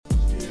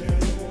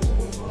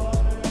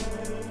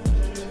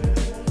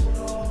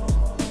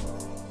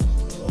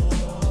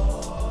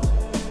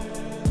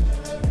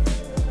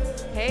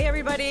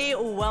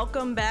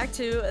welcome back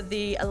to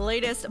the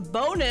latest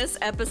bonus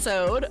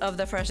episode of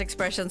the Fresh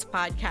Expressions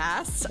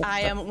podcast.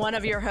 I am one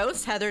of your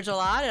hosts, Heather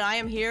Jalad, and I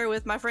am here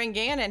with my friend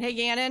Gannon. Hey,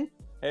 Gannon.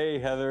 Hey,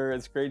 Heather.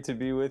 It's great to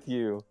be with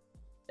you.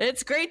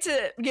 It's great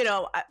to,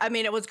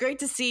 it was great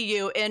to see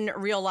you in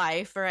real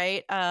life,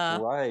 right?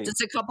 Right. Just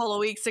a couple of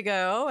weeks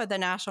ago at the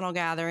National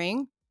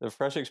Gathering. The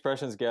Fresh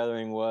Expressions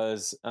gathering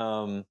was,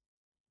 I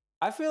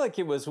feel like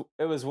it was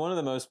one of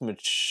the most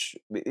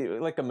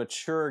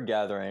mature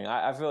gathering.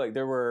 I feel like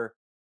there were,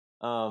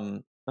 I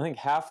think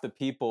half the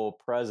people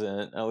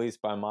present, at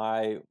least by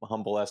my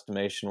humble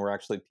estimation, were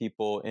actually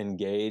people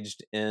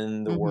engaged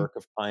in the work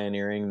of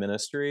pioneering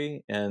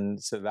ministry.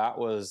 And so that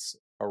was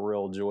a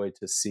real joy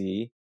to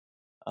see.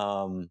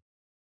 It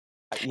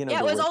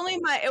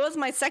was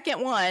my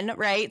second one,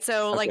 right?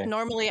 So Okay.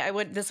 normally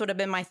this would have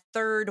been my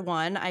third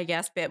one, I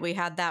guess, but we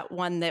had that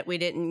one that we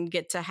didn't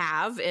get to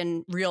have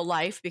in real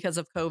life because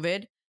of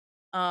COVID.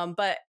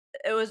 But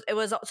it was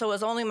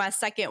only my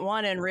second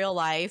one in real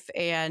life.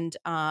 And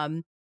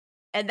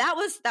that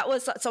was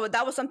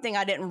something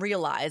I didn't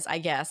realize, I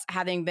guess,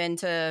 having been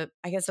to,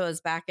 I guess it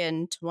was back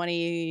in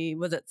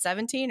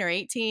 17 or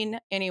 18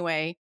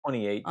 anyway.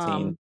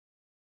 2018.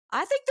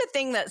 I think the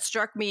thing that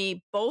struck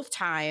me both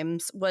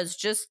times was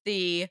just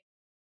the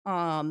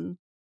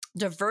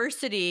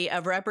diversity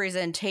of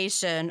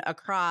representation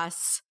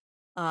across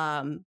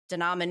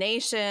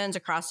denominations,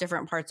 across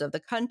different parts of the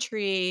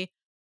country,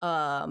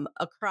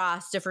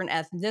 across different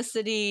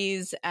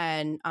ethnicities.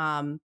 And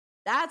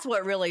that's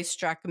what really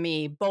struck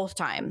me both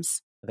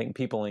times. I think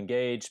people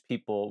engaged,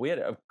 we had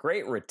a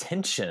great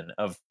retention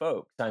of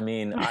folks. I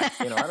mean, I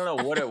don't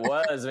know what it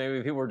was.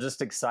 Maybe people were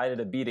just excited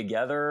to be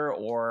together,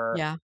 or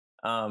yeah.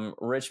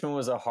 Richmond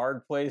was a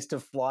hard place to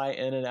fly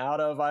in and out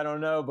of. I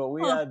don't know, but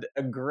we had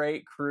a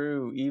great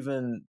crew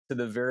even to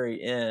the very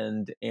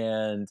end.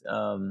 And,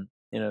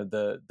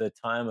 the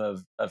time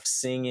of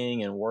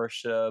singing and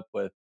worship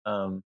with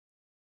friend,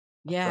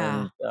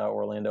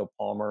 Orlando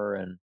Palmer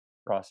and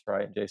Ross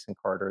Wright and Jason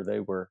Carter, they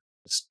were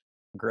just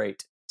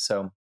great.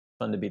 So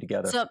fun to be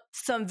together.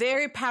 Some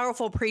very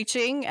powerful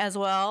preaching as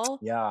well.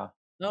 Yeah.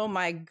 Oh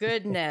my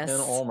goodness. Ken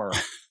Ulmer.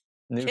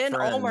 Ken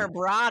Ulmer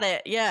brought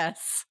it.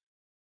 Yes.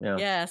 Yeah.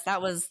 Yes,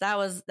 that was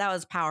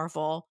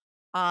powerful.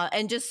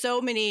 And just so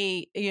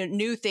many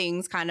new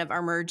things kind of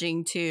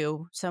emerging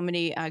too. So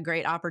many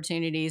great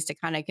opportunities to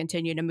kind of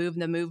continue to move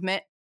the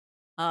movement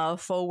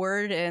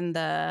forward in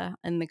the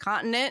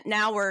continent.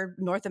 Now we're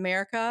North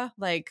America.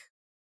 Like,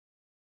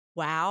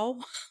 wow.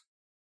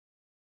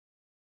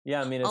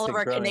 Yeah, I mean, it's all of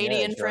our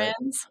Canadian friends.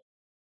 Right?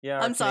 Yeah,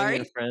 I'm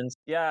sorry. Friends.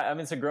 Yeah, I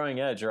mean, it's a growing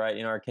edge, right?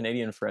 Our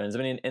Canadian friends. I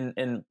mean,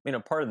 and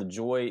part of the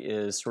joy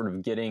is sort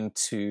of getting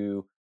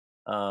to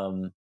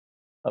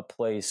a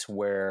place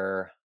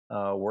where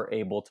we're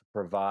able to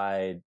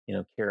provide,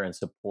 care and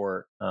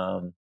support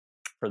for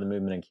the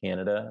movement in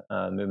Canada.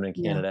 Movement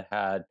in Canada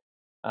had,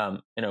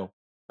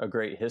 a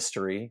great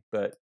history,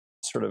 but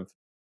sort of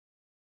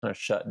kind of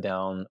shut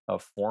down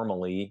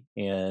formally.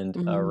 And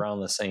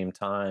around the same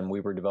time, we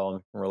were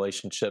developing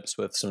relationships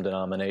with some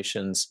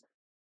denominations,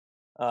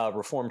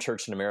 Reformed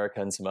Church in America,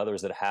 and some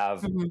others that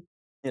have,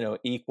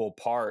 equal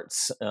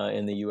parts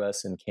in the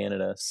U.S. and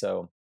Canada.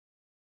 So,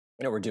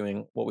 we're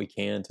doing what we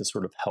can to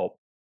sort of help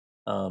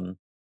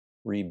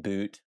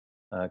reboot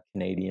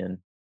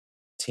Canadian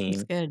team.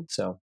 That's good.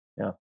 So,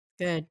 yeah.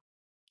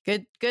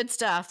 Good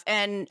stuff.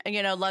 And,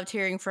 loved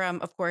hearing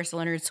from, of course,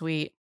 Leonard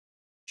Sweet.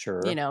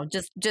 Sure.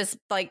 Just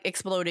like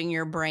exploding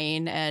your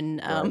brain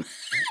and, Right.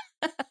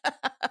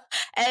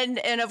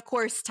 and of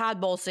course,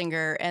 Todd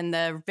Bolsinger and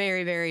the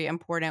very, very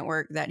important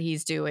work that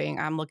he's doing.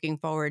 I'm looking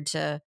forward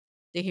to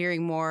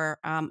hearing more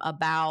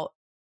about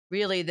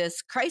really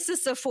this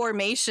crisis of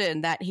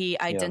formation that he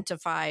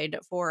identified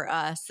for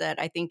us, that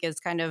I think is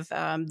kind of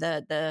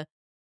the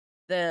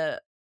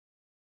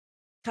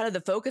kind of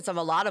the focus of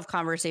a lot of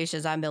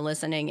conversations I've been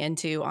listening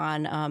into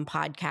on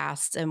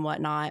podcasts and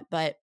whatnot.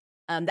 But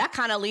that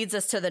kind of leads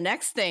us to the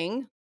next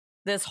thing,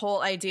 this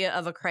whole idea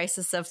of a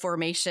crisis of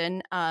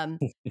formation. I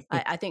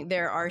think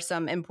there are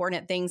some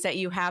important things that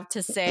you have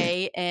to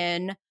say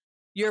in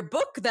your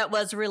book that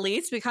was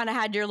released. We kind of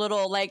had your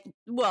little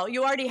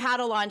you already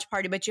had a launch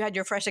party, but you had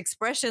your Fresh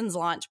Expressions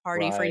launch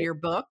party for your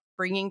book,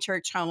 Bringing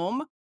Church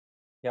Home.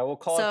 Yeah, we'll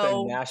call it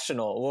the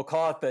national. We'll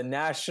call it the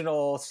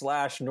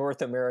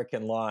national/North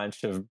American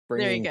launch of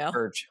Bringing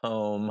Church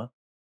Home.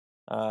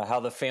 How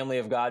the family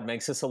of God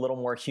makes us a little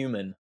more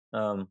human.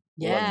 Love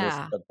this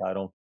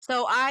subtitle.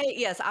 So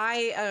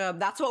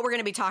that's what we're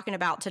going to be talking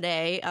about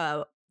today.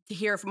 To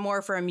hear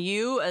more from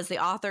you as the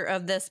author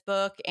of this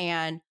book,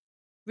 and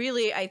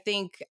really, I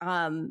think,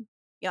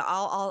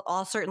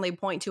 I'll certainly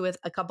point to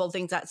a couple of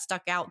things that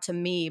stuck out to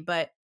me,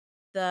 but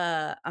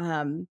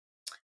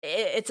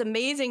it's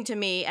amazing to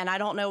me, and I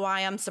don't know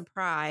why I'm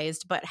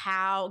surprised, but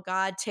how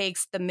God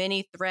takes the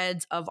many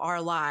threads of our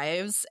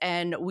lives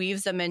and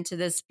weaves them into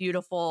this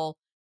beautiful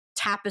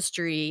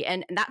tapestry.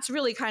 And that's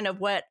really kind of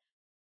what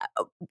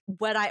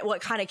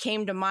kind of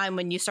came to mind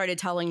when you started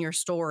telling your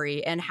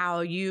story, and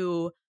how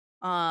you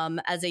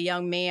as a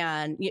young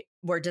man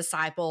were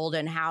discipled,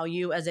 and how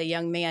you as a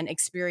young man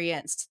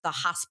experienced the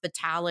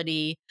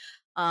hospitality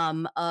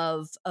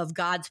of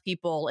God's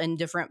people in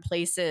different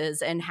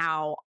places, and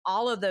how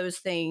all of those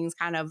things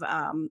kind of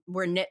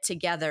were knit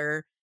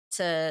together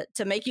to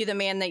make you the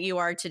man that you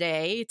are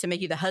today, to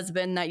make you the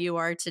husband that you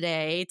are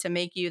today, to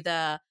make you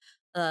the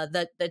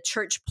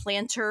church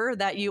planter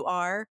that you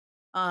are.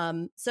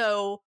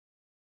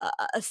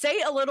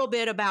 Say a little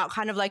bit about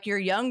kind of like your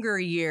younger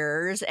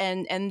years,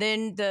 and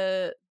then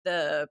the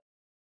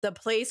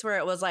place where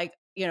it was like,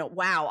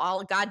 wow,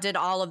 all God did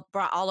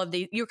brought all of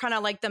these. You're kind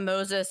of like the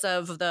Moses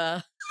of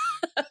the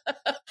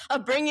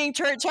of bringing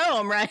church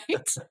home, right?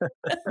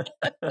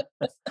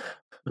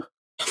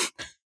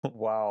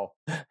 Wow.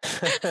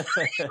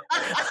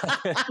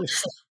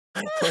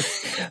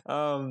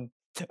 um,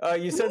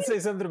 you said say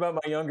something about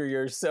my younger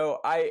years. So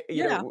I,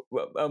 Yeah.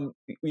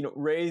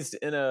 raised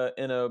in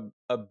a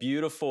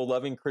beautiful,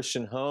 loving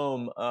Christian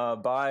home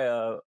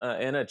by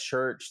in a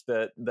church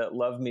that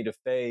loved me to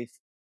faith.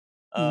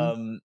 Mm.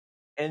 Um,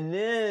 and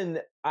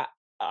then I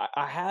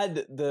had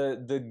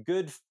the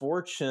good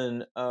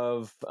fortune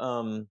of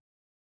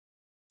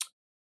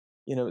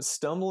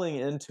stumbling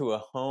into a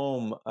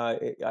home.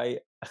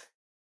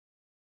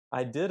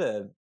 I did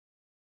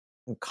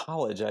in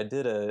college. I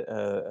did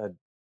a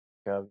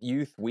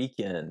youth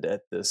weekend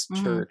at this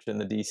Hmm. church in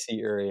the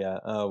DC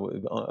area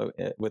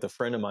with a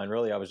friend of mine.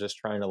 Really, I was just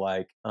trying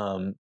to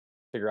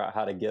figure out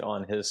how to get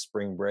on his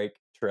spring break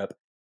trip.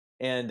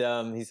 And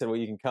he said, "Well,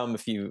 you can come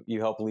if you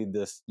help lead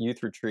this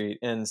youth retreat."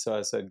 And so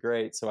I said,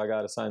 "Great." So I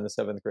got assigned the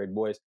seventh grade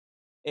boys.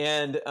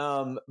 And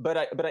but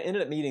I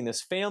ended up meeting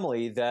this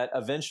family that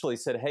eventually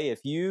said, "Hey,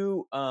 if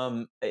you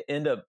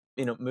end up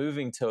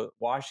moving to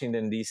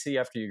Washington D.C.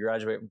 after you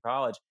graduate from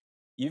college,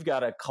 you've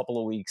got a couple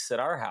of weeks at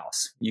our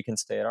house. You can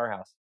stay at our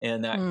house."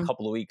 And that Mm.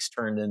 couple of weeks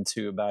turned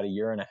into about a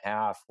year and a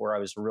half where I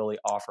was really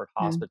offered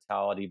Mm.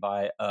 hospitality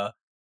by a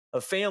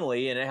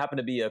family, and it happened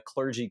to be a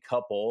clergy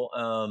couple.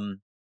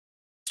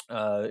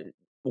 Uh,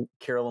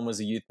 Carolyn was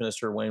a youth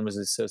minister. Wayne was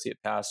the associate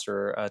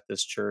pastor at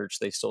this church.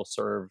 They still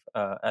serve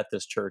at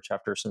this church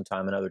after some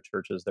time in other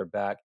churches. They're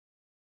back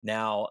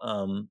now,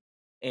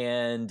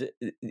 and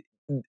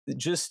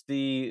just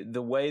the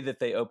way that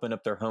they opened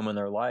up their home and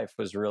their life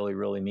was really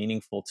really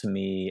meaningful to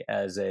me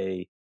as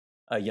a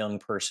young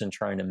person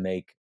trying to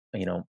make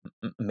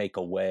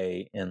a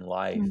way in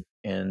life. Mm.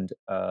 And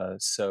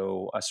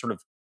so I sort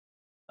of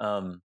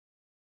um,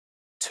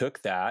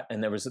 took that,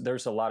 and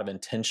there's a lot of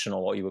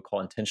intentional, what you would call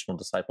intentional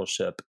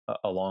discipleship,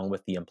 along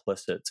with the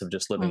implicits of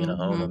just living in a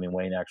home. I Mhm. mean,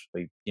 Wayne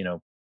actually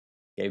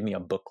gave me a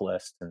book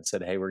list and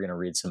said, "Hey, we're going to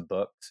read some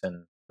books."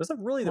 And it was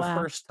really the Wow.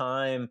 first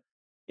time.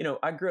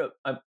 I grew up,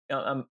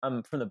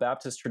 I'm from the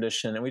Baptist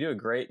tradition, and we do a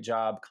great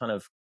job kind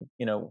of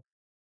you know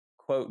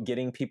quote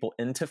getting people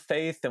into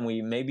faith, and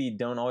we maybe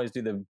don't always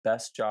do the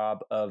best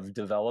job of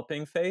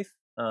developing faith.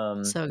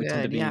 So We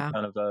tend to good. be Yeah.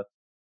 kind of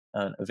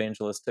an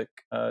evangelistic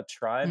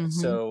tribe. Mhm.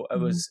 So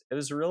Mhm. it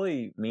was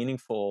really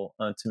meaningful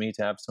to me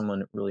to have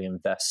someone really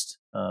invest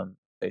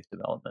faith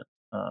development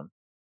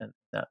in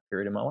that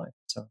period of my life.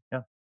 So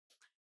yeah.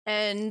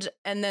 And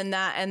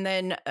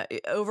then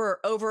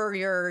over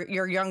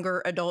your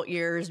younger adult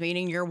years,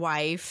 meeting your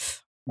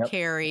wife, Yep.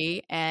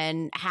 Carrie,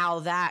 and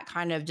how that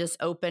kind of just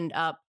opened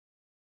up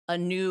a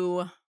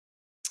new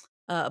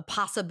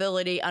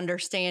possibility,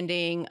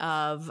 understanding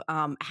of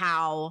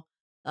how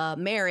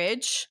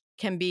marriage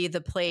can be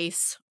the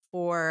place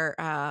for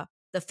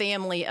the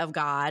family of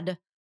God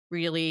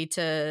really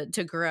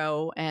to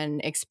grow and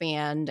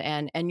expand,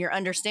 and your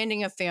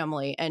understanding of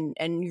family,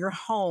 and your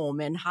home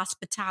and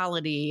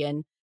hospitality,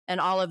 and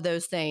all of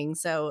those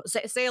things. So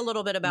say a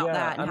little bit about Yeah,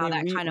 that and I how mean,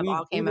 that kind of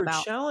all we came were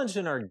about. challenged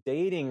in our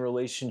dating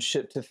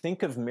relationship to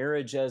think of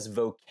marriage as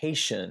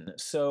vocation.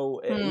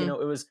 So, Hmm.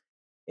 it was,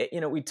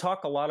 we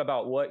talk a lot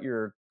about what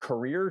your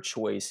career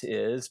choice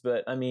is,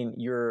 but I mean,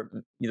 you're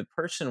the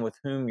person with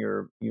whom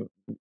your your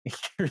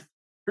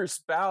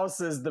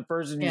spouse is the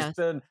person you Yes.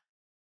 spend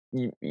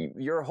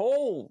your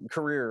whole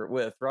career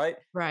with, right?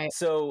 Right.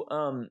 So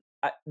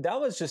that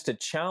was just a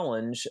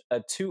challenge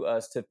to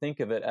us to think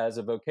of it as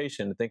a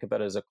vocation, to think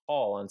about it as a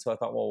call. And so I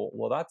thought,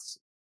 well,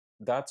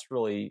 that's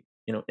really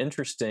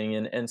interesting.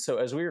 And so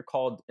as we were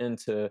called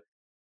into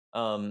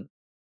um,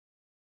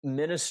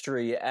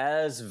 ministry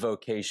as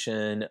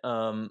vocation,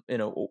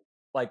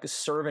 like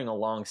serving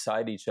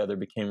alongside each other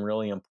became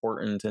really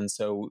important. And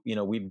so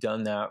we've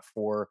done that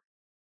for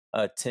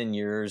 10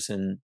 years.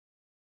 And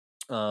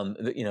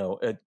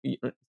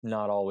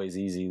not always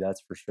easy,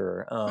 that's for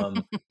sure.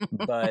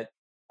 But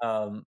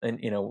and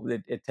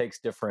it takes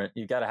different.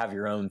 You got to have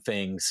your own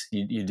things.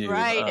 You do.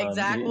 Right.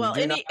 Exactly. You Well,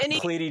 do not any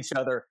complete each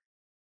other.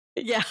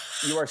 It- yeah.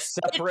 you are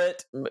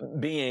separate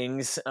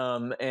beings,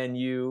 and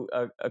you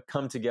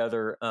come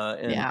together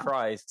in Yeah.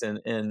 Christ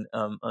and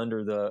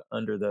under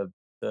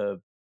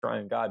the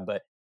triune God.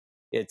 But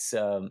it's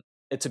um,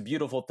 it's a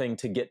beautiful thing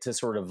to get to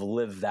sort of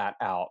live that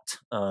out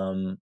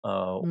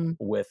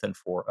with and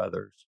for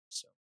others.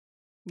 So.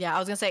 Yeah, I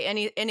was gonna say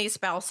any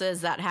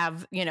spouses that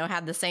have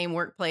had the same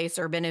workplace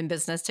or been in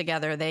business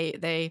together,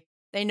 they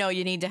They know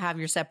you need to have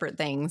your separate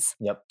things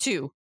Yep,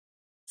 too. we do.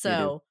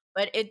 So,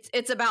 but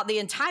it's about the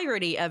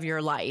entirety of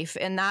your life,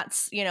 and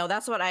that's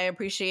what I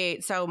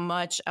appreciate so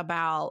much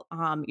about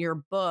your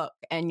book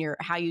and your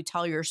how you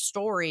tell your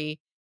story,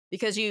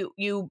 because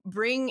you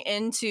bring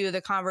into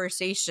the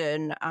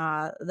conversation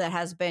that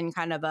has been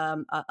kind of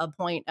a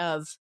point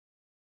of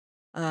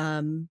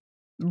um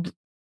r-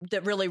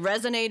 that really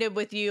resonated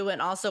with you,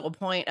 and also a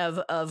point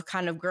of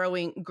kind of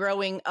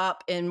growing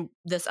up in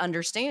this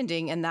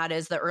understanding, and that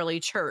is the early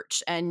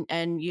church.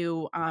 And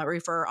you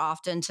refer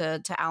often to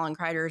Alan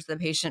Kreider's The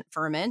Patient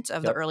Ferment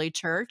of the Yep. early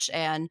church,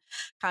 and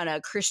kind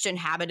of Christian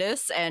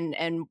habitus, and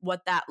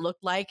what that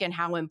looked like and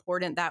how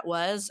important that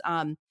was.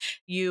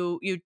 You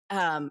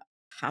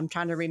I'm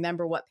trying to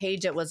remember what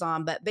page it was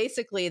on, but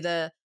basically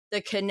the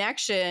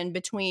connection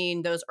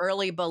between those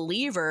early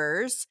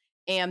believers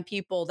and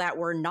people that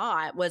were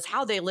not was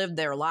how they lived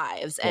their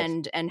lives,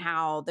 Yes. and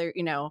how they're,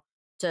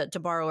 to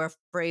borrow a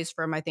phrase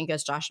from, I think,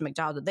 it's Josh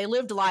McDowell, they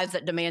lived lives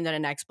that demanded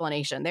an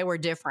explanation. They were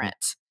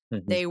different.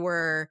 Mm-hmm. They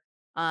were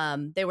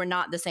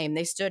not the same.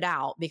 They stood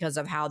out because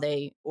of how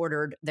they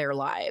ordered their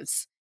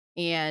lives.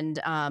 And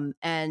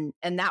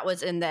that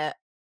was in the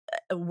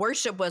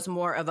worship was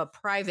more of a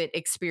private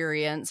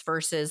experience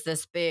versus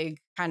this big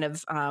kind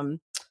of um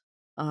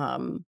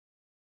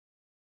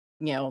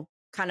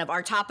kind of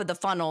our top of the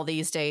funnel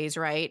these days,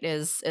 right?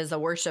 Is a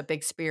worship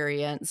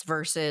experience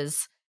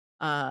versus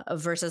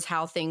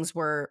how things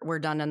were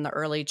done in the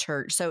early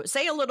church. So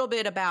say a little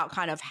bit about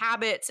kind of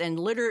habits and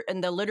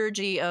the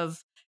liturgy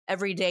of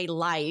everyday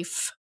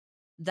life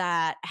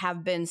that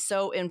have been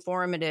so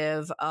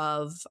informative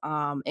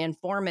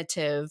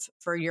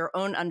for your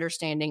own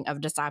understanding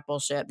of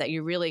discipleship, that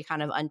you really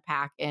kind of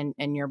unpack in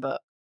your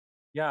book.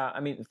 Yeah, I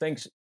mean,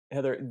 thanks,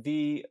 Heather.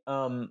 The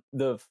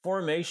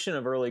formation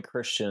of early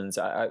Christians,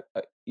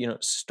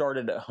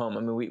 started at home. I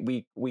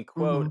mean, we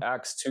quote Hmm.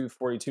 Acts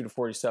 2:42 to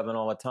 47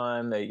 all the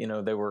time. They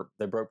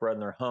broke bread in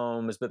their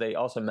homes, but they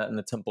also met in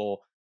the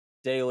temple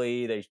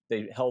daily.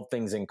 They held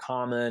things in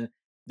common.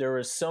 There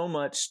was so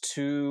much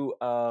to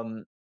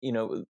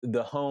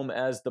the home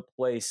as the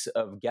place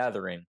of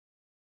gathering,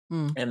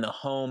 Mm. and the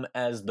home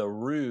as the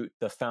root,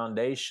 the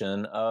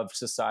foundation of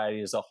society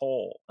as a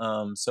whole.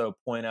 So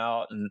point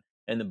out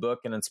in the book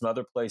and in some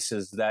other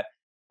places that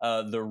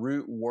the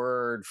root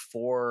word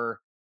for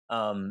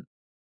um,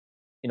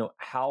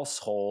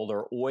 household,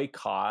 or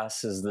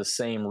oikos, is the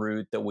same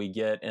root that we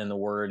get in the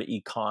word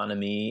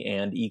economy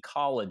and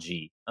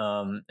ecology.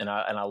 And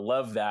I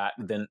love that.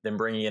 Then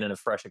bringing it into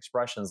fresh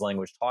expressions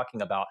language,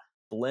 talking about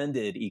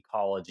blended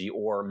ecology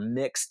or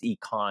mixed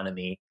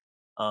economy.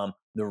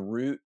 The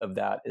root of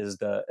that is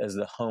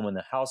the home and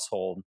the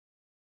household.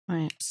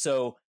 Right.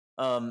 So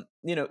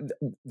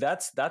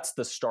that's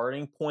the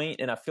starting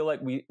point. And I feel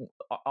like we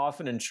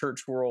often in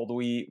church world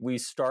we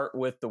start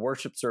with the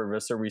worship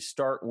service, or we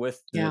start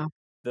with Yeah.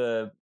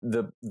 the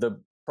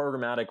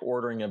programmatic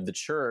ordering of the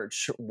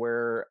church,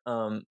 where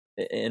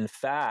in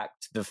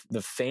fact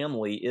the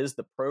family is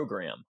the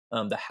program.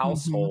 The Hmm.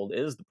 household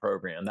is the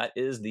program. That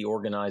is the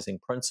organizing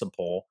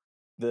principle.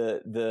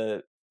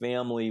 The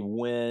family,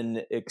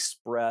 when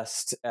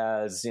expressed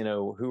as,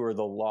 who are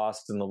the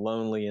lost and the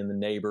lonely and the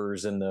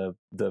neighbors and the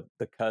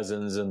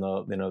cousins and the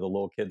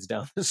little kids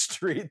down the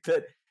street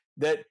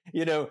that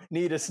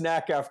need a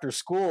snack after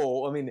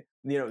school. I mean,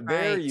 there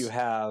Right. you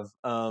have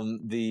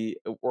the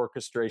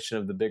orchestration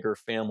of the bigger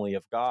family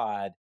of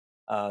God,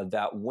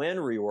 that when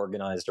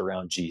reorganized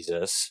around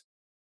Jesus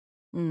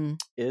Mm.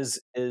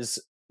 is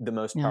the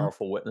most Yeah.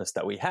 powerful witness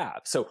that we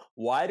have. So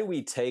why do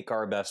we take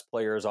our best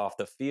players off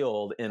the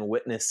field in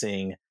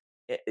witnessing,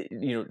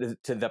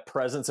 to the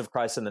presence of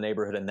Christ in the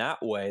neighborhood in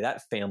that way,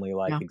 that family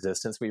like Yeah.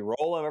 existence? We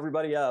roll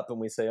everybody up and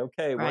we say,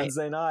 okay, Right.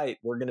 Wednesday night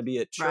we're going to be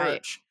at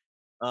Right. church.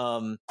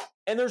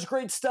 And there's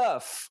great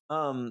stuff.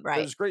 Right.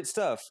 There's great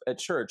stuff at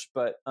church,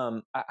 but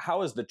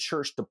how is the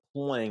church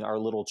deploying our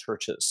little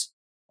churches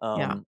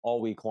Yeah. all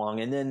week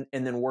long? And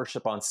then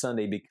worship on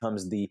Sunday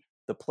becomes the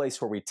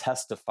place where we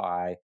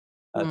testify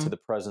to Mm. the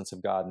presence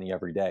of God in the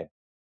everyday.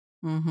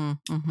 Mhm.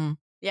 Mhm.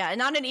 Yeah, and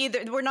not an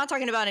either, we're not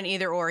talking about an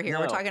either or here.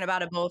 We're No. talking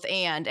about a both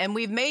and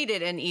we've made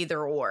it an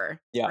either or,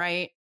 Yeah.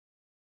 right?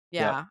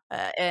 Yeah.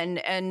 Yeah,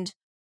 and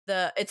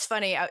it's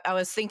funny. I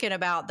was thinking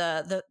about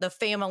the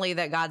family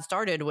that God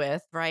started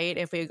with, right?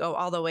 If we go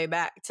all the way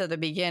back to the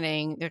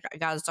beginning,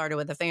 God started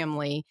with a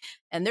family,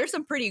 and there's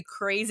some pretty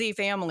crazy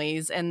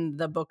families in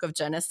the Book of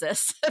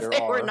Genesis. There They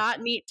were are.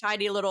 not neat,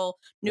 tidy little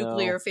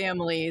nuclear No.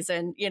 families,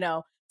 and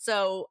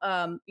so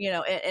and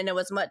it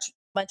was much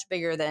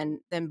bigger than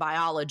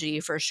biology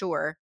for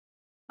sure.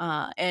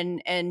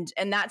 And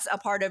that's a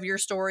part of your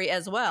story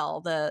as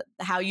well, the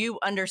how you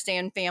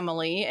understand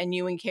family, and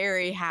you and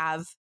Carrie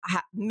have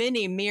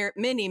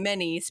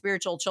many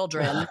spiritual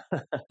children.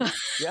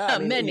 Yeah, I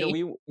mean,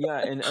 Many.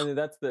 and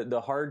that's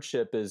the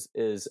hardship is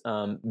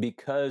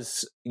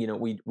because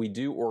we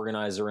do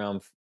organize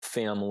around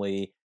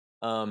family,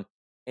 um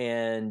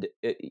and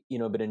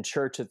but in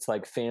church it's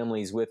like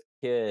families with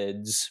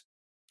kids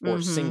or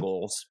Hmm.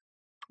 singles,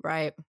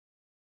 Right.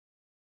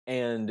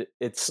 and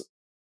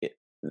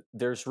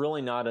there's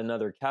really not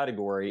another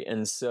category.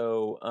 And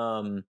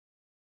so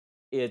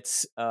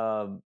it's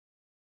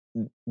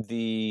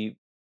the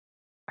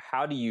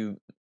how do you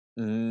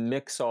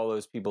mix all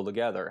those people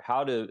together?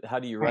 How do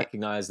you Right.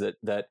 recognize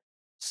that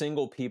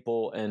single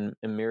people and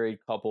married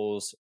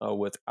couples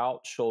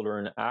without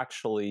children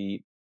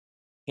actually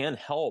can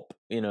help,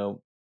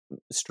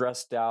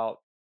 stressed out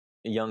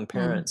young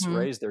parents Mhm.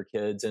 raise their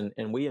kids,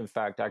 and we in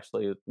fact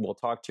actually will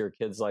talk to your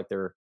kids like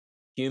they're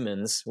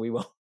humans. We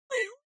will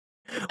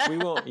we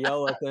won't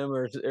yell at them,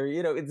 or this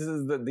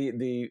is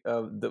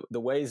the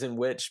ways in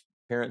which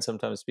parents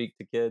sometimes speak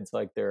to kids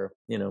like they're,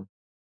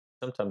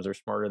 sometimes they're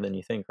smarter than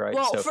you think, right?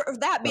 Well, So for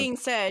that um, being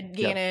said,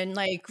 yeah. Gannon,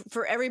 like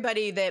for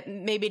everybody that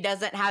maybe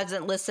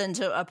hasn't listened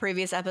to a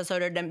previous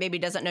episode or that maybe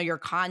doesn't know your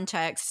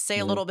context, say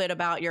a Mhm. little bit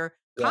about your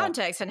Yeah.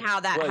 context and how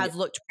that Well, has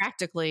looked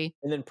practically.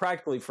 and then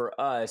practically for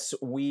us,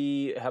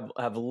 we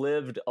have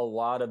lived a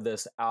lot of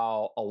this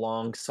out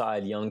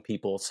alongside young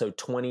people. So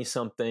 20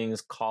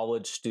 somethings,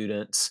 college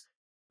students.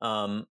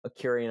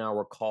 Carrie and I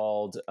were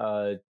called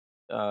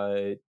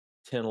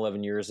 10,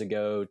 11 years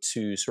ago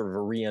to sort of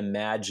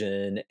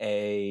reimagine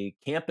a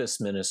campus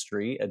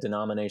ministry, a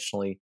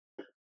denominationally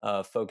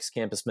focused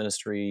campus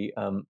ministry,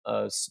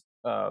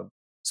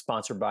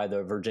 sponsored by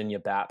the Virginia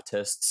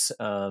Baptists.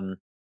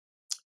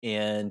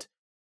 And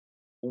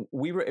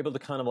we were able to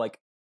kind of like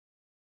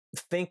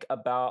think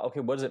about, okay,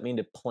 what does it mean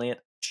to plant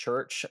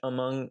church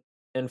among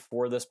and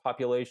for this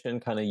population,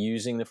 kind of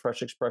using the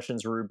fresh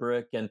expressions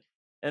rubric. And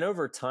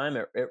over time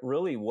it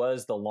really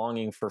was the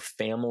longing for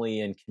family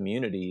and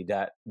community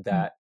that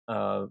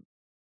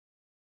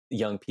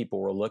young people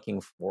were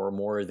looking for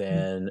more Mhm.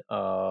 than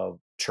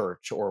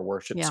church or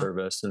worship Yeah.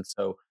 service. And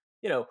so,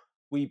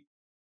 we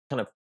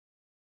kind of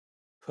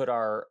put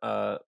our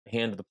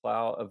hand to the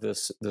plow of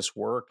this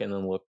work, and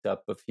then looked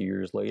up a few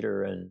years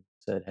later and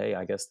said, hey,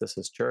 I guess this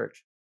is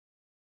church.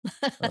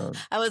 um,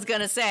 I was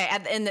going to say,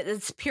 in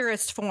its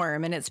purest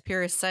form, in its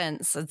purest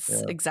sense, it's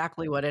yeah.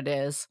 exactly what it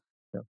is.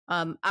 Yeah.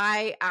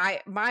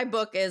 My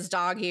book is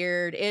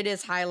dog-eared. It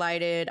is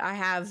highlighted. I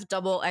have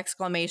double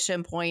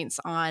exclamation points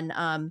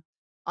on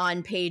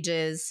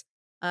pages.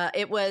 I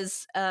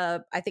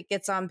think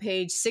it's on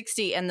page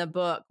 60 in the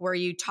book where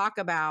you talk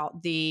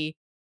about the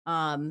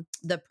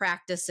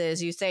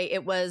practices. You say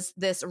it was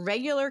this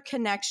regular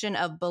connection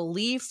of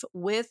belief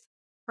with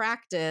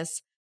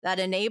practice that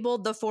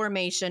enabled the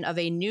formation of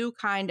a new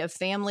kind of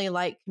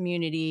family-like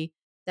community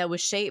that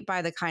was shaped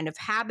by the kind of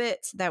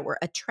habits that were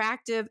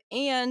attractive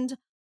and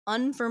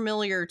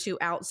unfamiliar to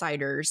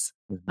outsiders.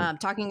 Mhm.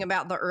 Talking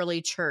about the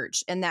early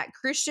church and that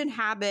Christian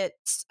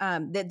habits,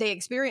 that they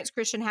experienced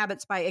Christian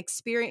habits by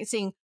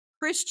experiencing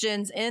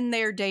Christians in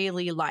their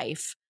daily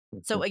life.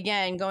 Mhm. So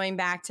again, going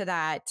back to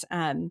that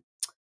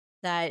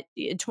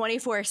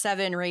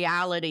 24/7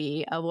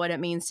 reality of what it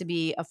means to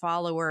be a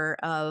follower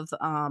of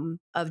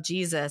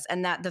Jesus,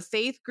 and that the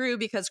faith grew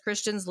because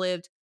Christians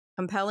lived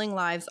compelling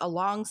lives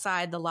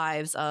alongside the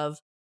lives of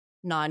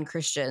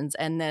non-Christians,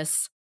 and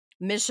this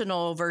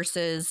missional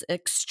versus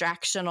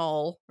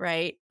extractional,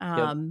 right?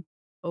 Yep.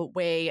 A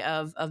way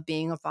of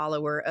being a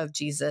follower of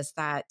Jesus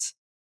that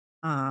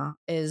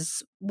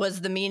is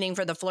was the meaning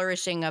for the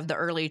flourishing of the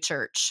early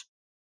church.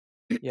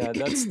 Yeah,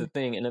 that's the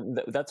thing, and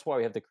that's why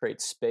we have to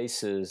create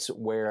spaces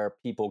where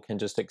people can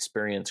just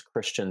experience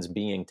Christians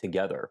being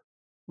together.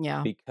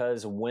 Yeah.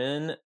 Because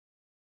when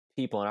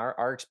people, and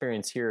our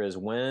experience here is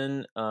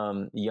when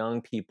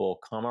young people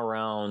come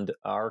around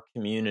our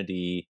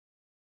community,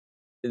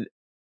 it-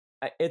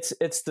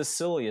 it's the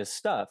silliest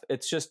stuff.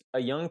 It's just a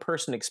young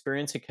person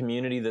experience a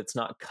community that's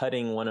not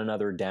cutting one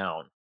another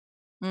down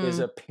is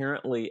Mm.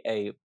 apparently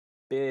a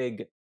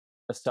big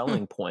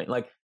selling point.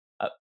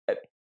 Uh, uh,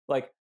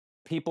 like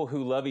people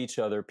who love each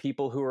other,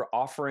 people who are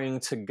offering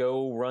to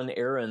go run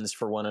errands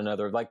for one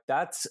another. Like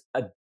that's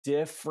a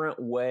different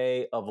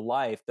way of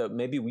life that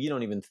maybe we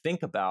don't even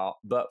think about.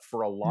 But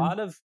for a Mm. lot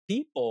of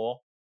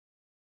people,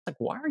 like,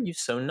 why are you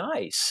so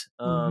nice?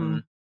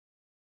 Mhm.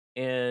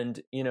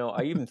 And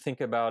I even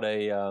think about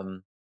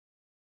a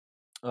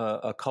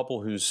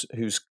couple who's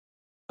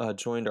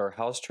joined our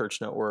house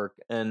church network,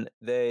 and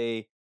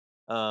they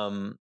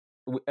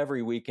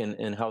every week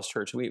in house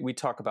church we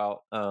talk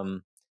about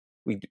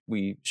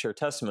we share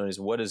testimonies.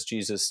 What has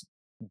Jesus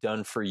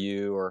done for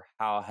you, or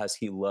how has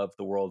he loved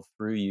the world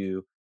through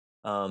you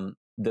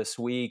this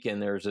week?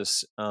 And there's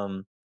this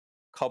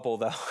couple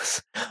that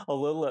was a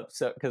little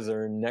upset because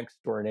they're next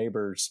door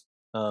neighbors.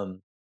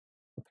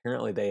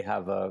 Apparently they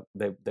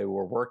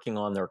were working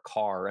on their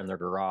car in their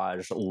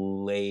garage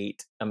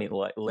late, I mean,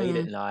 like late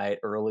at Mm. night,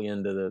 early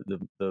into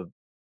the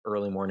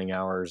early morning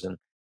hours, and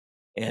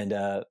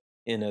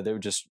they were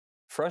just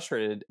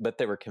frustrated, but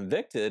they were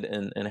convicted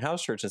in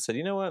house church and said,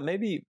 you know what,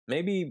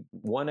 maybe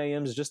 1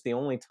 a.m. is just the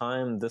only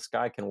time this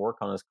guy can work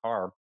on his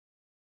car.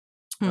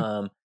 Hmm.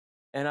 um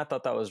and I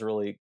thought that was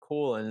really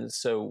cool. And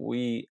so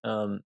we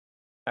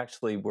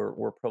actually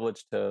were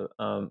privileged to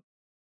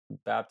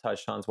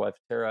baptized Sean's wife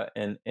Tara,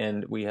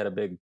 and we had a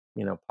big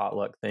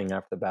potluck thing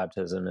after the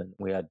baptism, and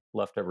we had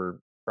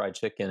leftover fried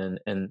chicken,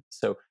 and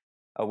so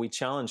we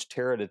challenged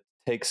Tara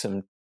take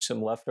some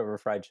leftover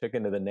fried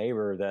chicken to the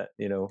neighbor that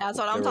That's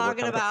what they I'm were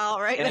talking working on, about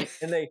right there.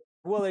 and they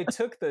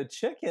took the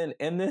chicken,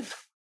 and then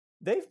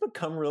they've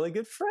become really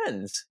good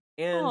friends.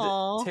 And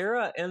Aw.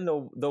 Tara and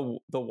the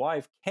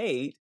wife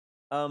Kate,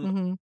 um,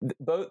 Mhm.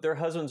 both their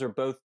husbands are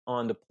both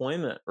on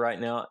deployment right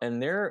now,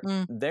 and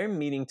Mm. they're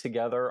meeting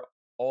together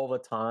all the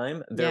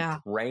time. They're Yeah.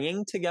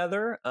 praying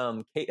together.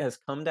 Kate has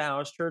come to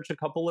house church a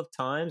couple of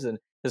times and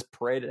has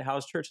prayed at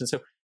house church, and so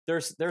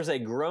there's a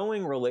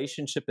growing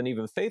relationship and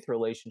even faith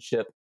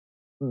relationship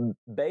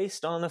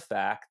based on the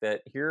fact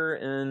that here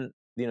in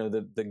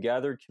the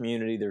gathered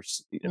community, they're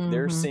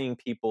Mhm. seeing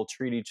people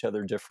treat each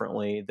other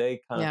differently.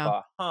 They kind of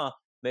Yeah. thought,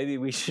 maybe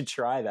we should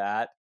try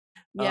that.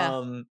 Yeah.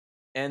 um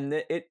and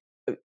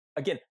uh,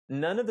 again,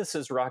 none of this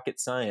is rocket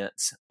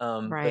science,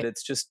 but Right.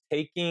 it's just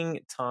taking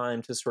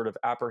time to sort of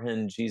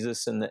apprehend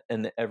Jesus in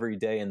the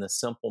everyday, in the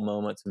simple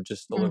moments of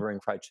just Mm. delivering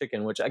fried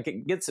chicken, which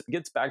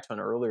gets back to an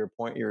earlier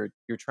point you're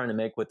trying to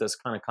make with this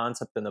kind of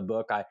concept in the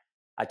book.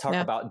 I talk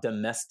Yeah. about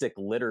domestic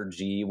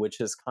liturgy,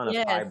 which is kind of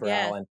Yes, highbrow,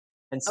 yes.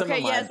 and some Okay,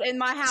 of yes, my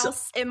so,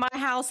 in my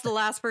house, the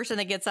last person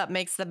that gets up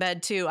makes the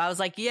bed too. I was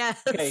like, okay,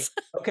 "Yes."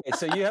 okay,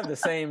 so you have the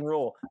same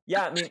rule.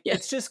 Yeah, I mean, Yeah.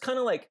 it's just kind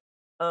of like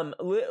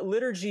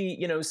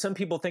liturgy. Some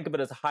people think of it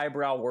as a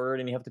highbrow word,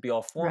 and you have to be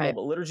all formal. Right,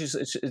 But liturgy is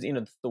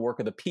the work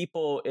of the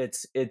people.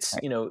 It's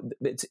right.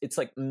 it's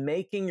like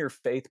making your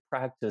faith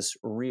practice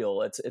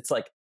real. It's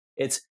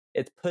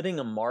putting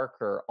a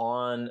marker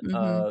on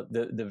Mhm.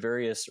 the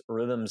various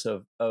rhythms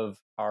of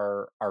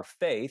our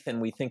faith,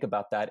 and we think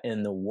about that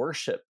in the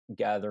worship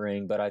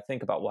gathering. But I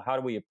think about, well, how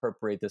do we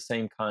appropriate the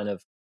same kind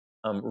of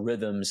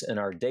rhythms in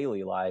our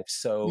daily life?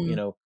 So,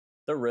 Mm.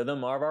 the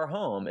rhythm of our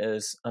home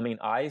is, I mean,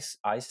 I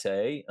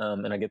say,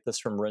 and I get this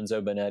from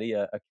Renzo Benetti,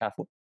 a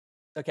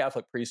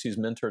Catholic priest who's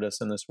mentored us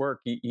in this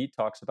work. He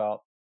talks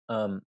about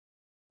um,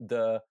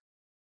 the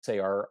say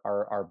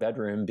our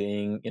bedroom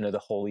being the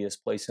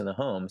holiest place in the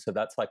home. So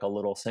that's like a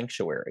little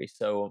sanctuary.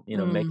 So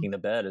Mm. making the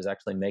bed is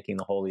actually making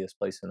the holiest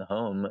place in the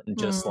home,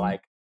 just Mm.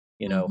 like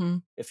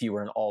Mhm. if you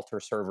were an altar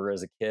server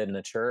as a kid in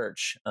a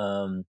church.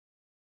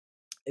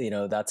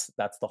 That's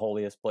the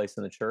holiest place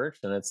in the church,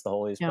 and it's the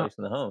holiest Yeah. place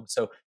in the home.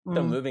 So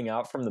Mm. moving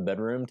out from the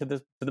bedroom to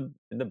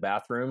the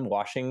bathroom,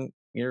 washing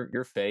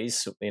your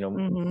face,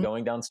 Mhm.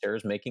 going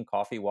downstairs, making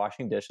coffee,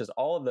 washing dishes,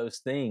 all of those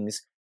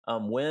things,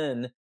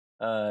 when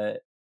uh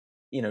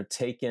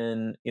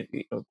taken,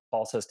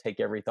 Paul says, take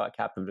every thought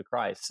captive to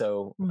Christ.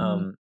 So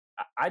Mhm.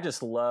 I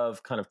just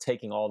love kind of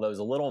taking all those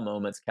little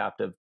moments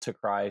captive to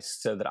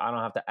Christ, so that I don't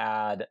have to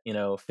add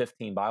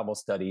 15 Bible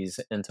studies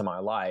into my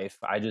life.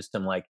 I just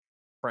am like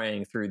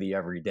praying through the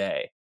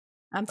everyday.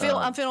 I'm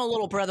um feeling a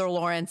little Brother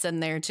Lawrence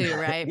in there too,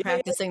 right? yeah, yeah,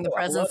 Practicing the I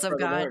love presence of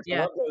Brother God. Lawrence. I Yeah.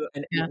 love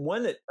and Yeah.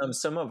 one that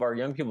some of our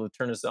young people have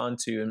turned us on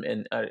to,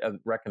 and I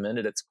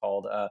recommended. It's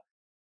called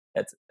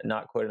it's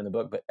not quoted in the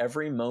book, but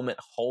Every Moment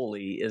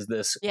Holy is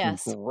this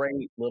Yes.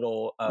 great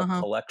little Uh-huh.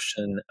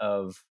 collection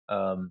of,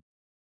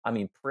 I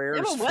mean, They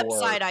have prayers a for.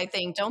 website, I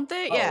think, don't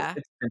they? Oh, Yeah.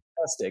 it's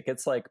fantastic.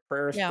 It's like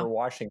prayers Yeah. for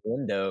washing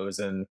windows,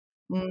 and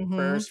Mhm.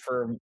 prayers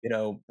for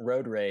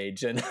road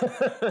rage, and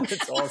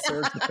it's all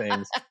sorts of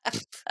things.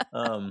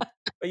 Um,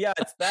 but yeah,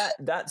 it's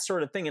that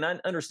sort of thing, and I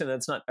understand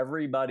that's not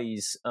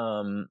everybody's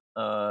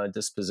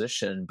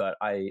disposition, but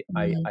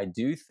Mhm. I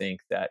do think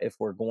that if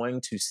we're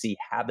going to see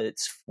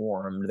habits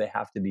formed, they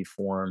have to be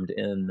formed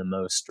in the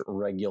most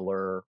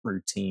regular,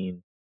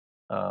 routine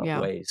Yeah.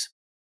 ways.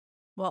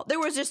 Well, there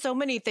was just so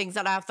many things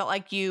that I felt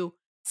like you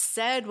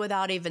said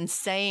without even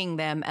saying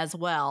them as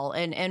well.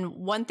 And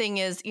one thing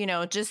is,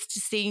 just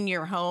seeing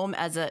your home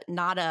as a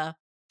not a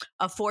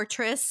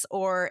fortress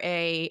or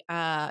a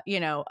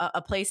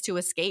place to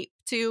escape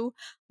to,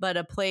 but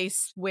a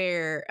place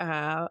where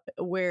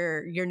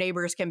your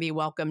neighbors can be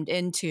welcomed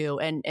into.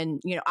 And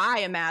I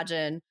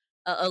imagine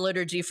a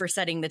liturgy for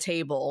setting the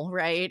table,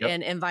 right, Yep,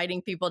 and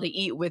inviting people to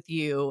eat with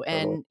you,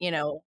 totally.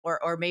 and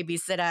or maybe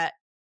sit at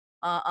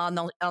on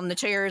the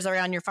chairs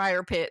around your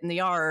fire pit in the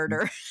yard,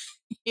 or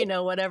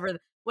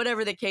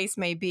whatever the case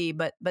may be.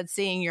 But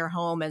seeing your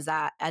home as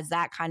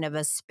that kind of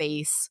a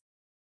space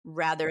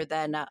rather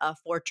than a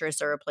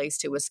fortress or a place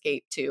to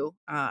escape to.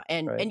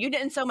 And Right. and you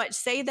didn't so much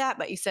say that,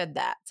 but you said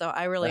that, so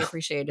I really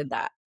appreciated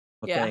that.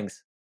 Well, Yeah,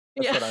 thanks.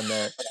 That's yeah, what I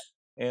meant.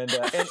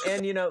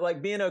 And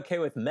like being okay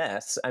with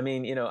mess. I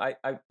mean,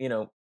 I think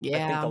a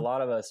yeah.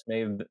 lot of us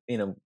may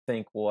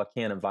think, well, I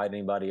can't invite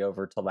anybody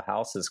over till the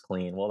house is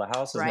clean. Well, the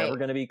house is never Right.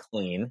 going to be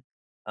clean.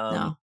 Um,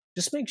 No.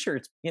 just make sure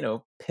it's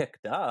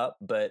picked up.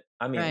 But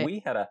I mean, Right. we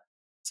had a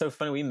so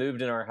funny. We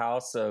moved in our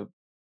house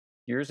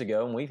years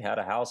ago, and we've had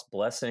a house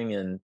blessing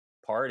and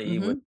party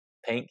with Mm-hmm.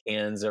 paint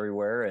cans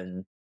everywhere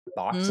and Mm-hmm.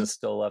 boxes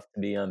still left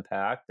to be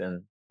unpacked.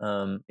 And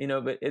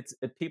but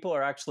people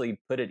are actually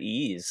put at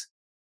ease.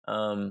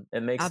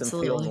 It makes them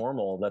feel Absolutely.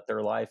 normal that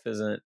their life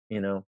isn't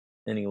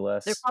any They're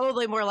less.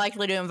 probably more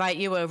likely to invite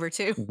you over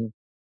too, Mhm.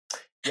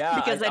 Yeah,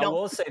 because they I don't.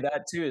 will say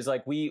that too. Is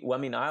like well, I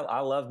mean, I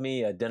love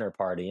me a dinner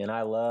party, and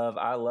I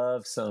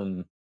love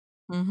some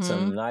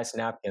Mm-hmm. nice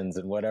napkins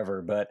and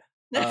whatever. But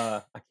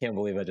I can't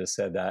believe I just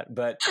said that.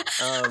 But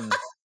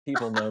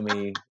people know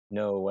me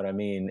know what I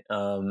mean.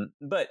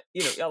 But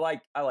I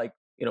like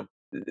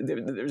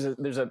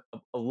there's a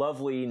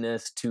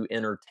loveliness to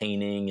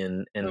entertaining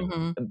and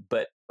Hmm.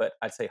 but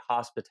I'd say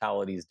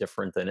hospitality is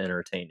different than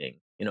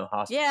entertaining. Yeah.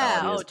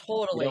 Hospitality Oh, is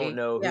you don't totally.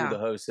 know who Yeah. the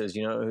host is,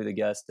 you don't know who the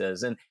guest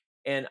is,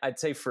 and I'd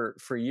say for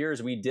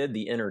years we did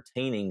the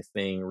entertaining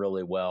thing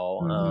really well,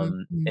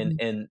 Hmm. and Hmm.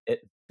 and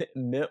it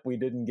meant we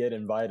didn't get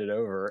invited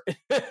over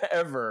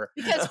ever.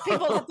 Because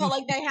people felt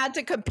like they had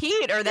to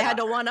compete or they Yeah, had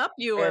to one up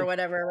you or and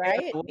whatever, and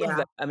right? I love Yeah.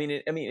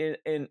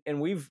 that.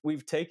 And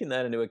we've taken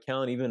that into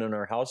account even in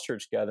our house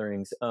church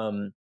gatherings.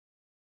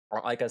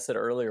 Like I said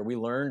earlier, we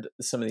learned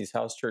some of these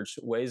house church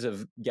ways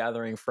of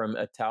gathering from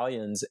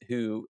Italians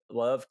who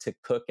love to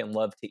cook and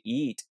love to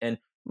eat,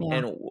 Yeah.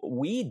 and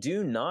we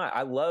do not.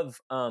 I love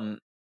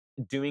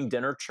doing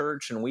dinner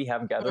church, and we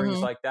have gatherings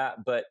Hmm. like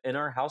that. But in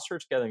our house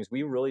church gatherings,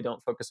 we really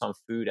don't focus on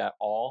food at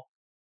all,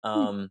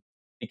 um,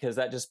 because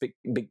that just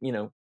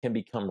can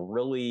become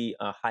really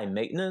high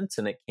maintenance,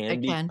 and it can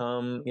It can.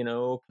 become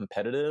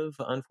competitive,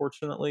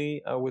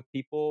 unfortunately, with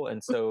people.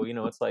 And so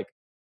it's like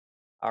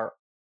our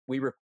we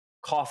re-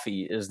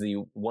 coffee is the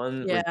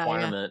one Yeah. Yeah.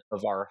 requirement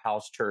of our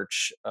house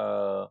church.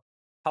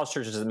 House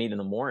churches that meet in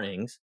the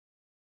mornings.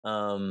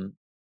 Um,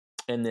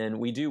 and then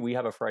we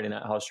have a Friday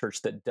night house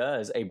church that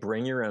does a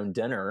bring your own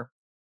dinner.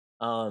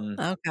 Um,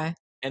 Okay.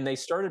 and they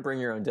started bring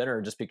your own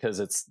dinner just because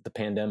it's the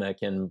pandemic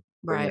and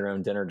bring Right. your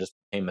own dinner just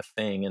became a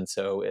thing. And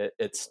so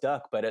it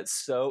stuck. But it's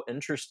so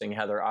interesting,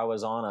 Heather. I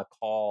was on a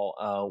call.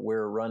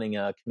 We're running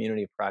a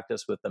community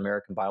practice with the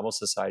American Bible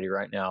Society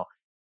right now.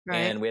 Right.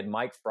 And we had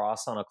Mike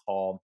Frost on a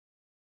call.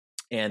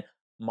 And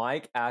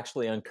Mike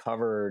actually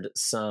uncovered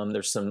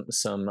there's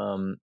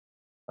some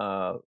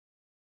uh,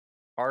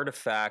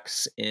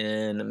 artifacts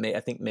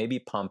I think maybe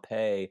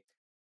Pompeii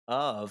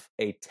of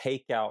a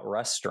takeout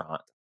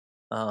restaurant.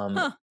 Um,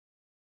 Huh.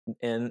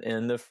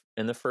 in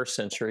the first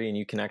century, and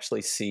you can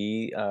actually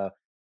see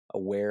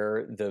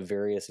where the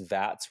various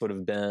vats would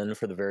have been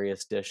for the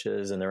various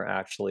dishes, and there are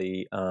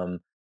actually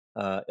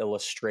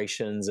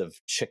illustrations of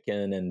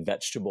chicken and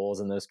vegetables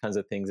and those kinds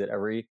of things at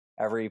every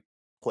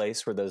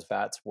place where those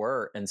vats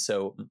were. And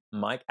so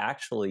Mike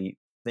actually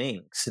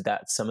thinks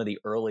that some of the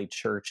early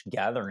church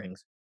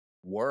gatherings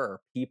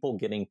were people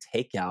getting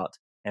takeout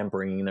and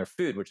bringing their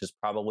food, which is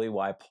probably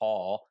why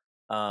Paul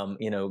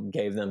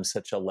gave them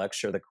such a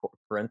lecture, the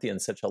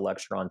Corinthians, such a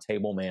lecture on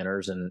table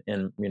manners and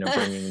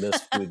bringing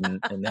this food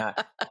and that.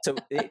 So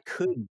it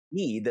could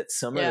be that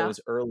some of Yeah. those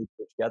early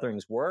church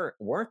gatherings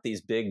weren't these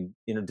big,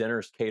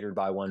 dinners catered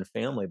by one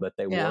family, but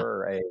they Yeah.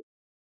 were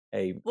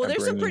Well, a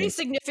there's some bringing pretty in.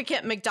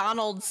 significant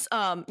McDonald's,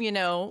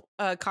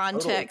 Totally.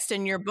 context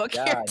in your book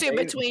here Yeah, too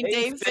between Dave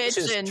Dave Fitch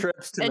Fitch's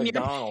trips to and your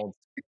McDonald's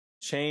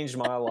changed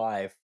my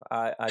life.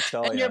 I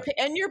tell and your you.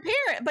 and your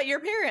parent, but your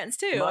parents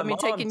too. I My mean,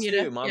 mom taking you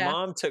to too. My yeah.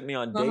 mom took me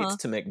on dates Uh-huh.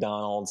 to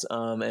McDonald's,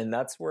 and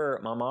that's where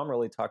my mom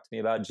really talked to me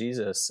about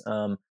Jesus.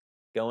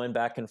 Going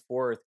back and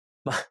forth.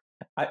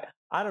 My,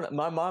 I don't know.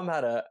 My mom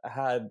had a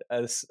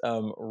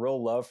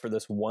real love for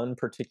this one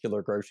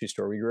particular grocery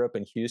store. We grew up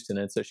in Houston,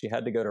 and so she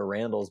had to go to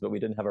Randall's, but we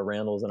didn't have a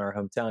Randall's in our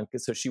hometown.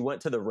 So she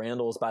went to the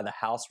Randall's by the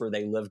house where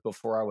they lived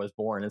before I was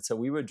born, and so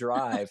we would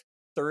drive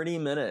 30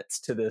 minutes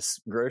to this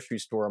grocery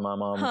store my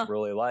mom Huh.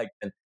 really liked,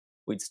 and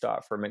we'd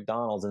stop for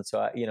McDonald's. And so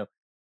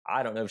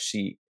I don't know if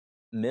she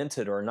meant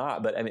it or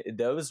not, but I mean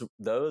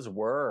those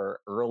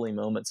were early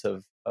moments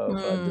of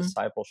Mm.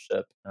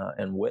 discipleship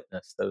and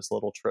witness. Those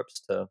little trips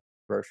to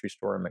grocery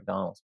store and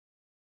McDonald's.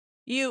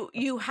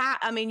 You have,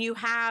 I mean, you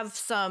have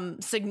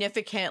some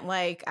significant,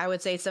 like I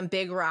would say, some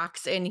big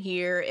rocks in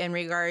here in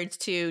regards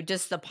to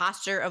just the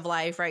posture of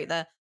life, right?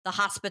 The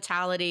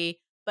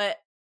hospitality, but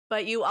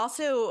you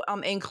also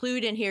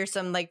include in here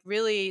some like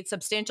really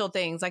substantial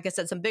things. Like I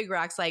said, some big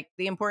rocks, like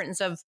the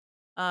importance of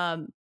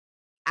um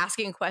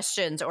asking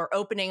questions or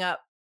opening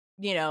up,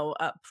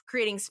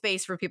 creating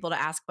space for people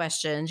to ask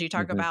questions. You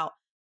talk Hmm. about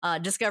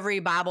discovery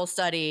Bible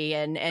study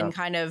Yeah. and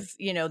kind of,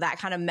 that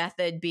kind of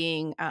method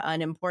being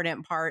an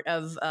important part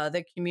of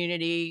the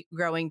community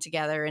growing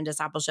together in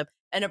discipleship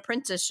and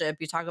apprenticeship.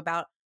 You talk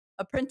about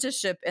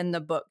apprenticeship in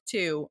the book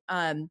too.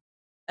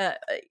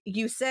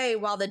 You say,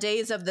 while the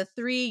days of the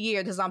 3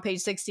 year, this is on page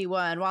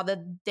 61, while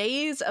the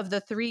days of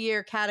the 3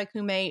 year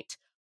catechumate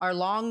are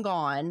long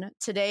gone,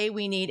 today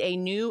we need a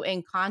new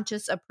and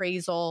conscious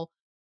appraisal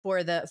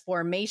for the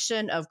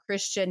formation of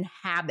Christian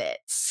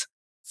habits.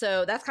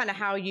 So that's kind of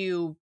how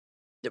you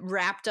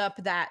wrapped up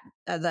that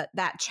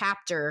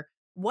chapter.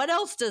 What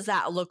else does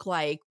that look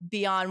like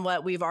beyond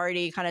what we've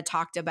already kind of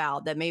talked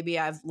about that maybe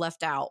I've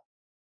left out?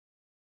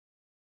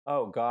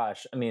 Oh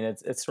gosh, I mean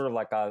it's sort of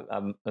like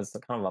it's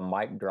kind of a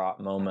mic drop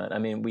moment. I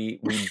mean we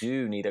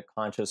do need a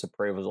conscious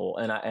appraisal,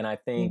 and I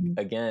think Mhm.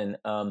 again,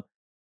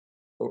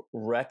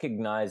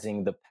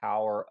 recognizing the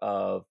power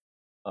uh,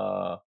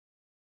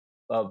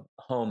 of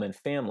home and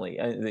family.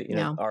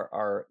 Yeah.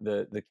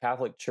 The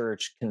Catholic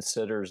Church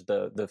considers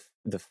the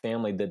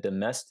family the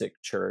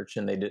domestic church,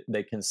 and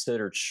they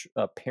consider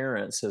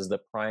parents as the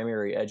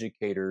primary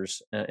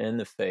educators in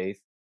the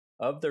faith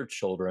of their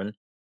children.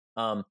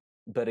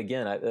 but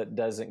again, that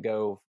doesn't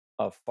go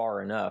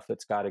far enough.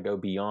 It's got to go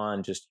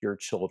beyond just your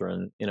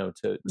children,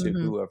 to Hmm.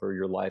 whoever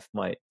your life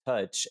might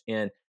touch.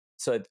 And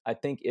so I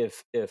think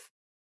if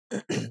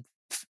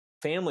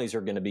families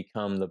are going to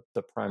become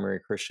the primary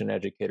Christian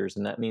educators,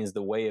 and that means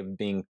the way of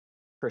being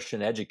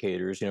Christian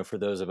educators, for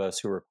those of us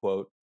who are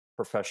quote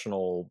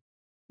professional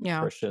Yeah.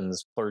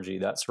 Christians, clergy,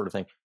 that sort of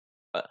thing,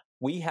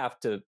 we have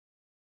to,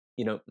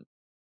 you know,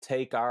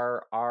 take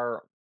our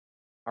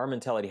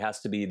mentality has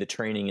to be the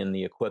training and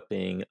the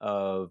equipping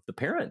of the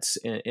parents.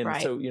 And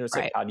Right. so,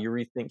 say, Right. how do you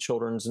rethink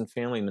children's and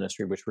family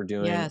ministry, which we're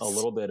doing a Yes.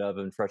 little bit of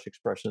in Fresh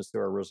Expressions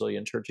through our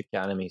Resilient Church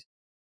Academies.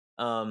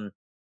 Um,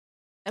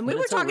 And we but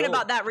were it's a talking real,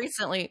 about that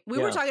recently. We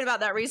were yeah. talking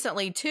about that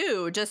recently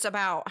too, just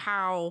about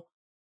how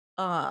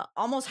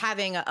almost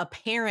having a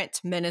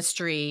parent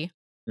ministry,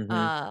 Hmm.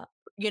 uh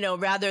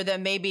rather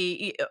than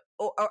maybe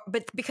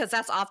but because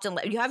that's often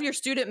you have your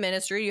student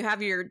ministry, you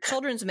have your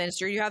children's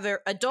ministry, you have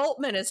your adult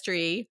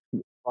ministry,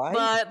 Right.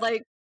 but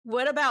like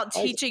what about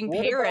teaching What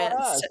about parents?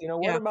 us?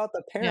 What Yeah. about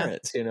the Yeah.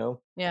 parents?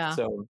 Yeah.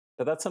 So,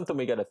 but that's something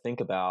we got to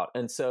think about.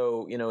 And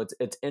so,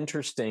 it's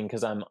interesting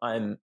because I'm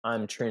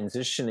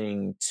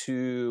transitioning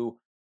to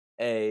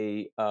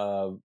a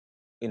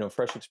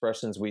Fresh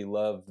Expressions. We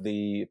love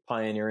the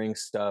pioneering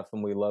stuff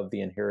and we love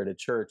the inherited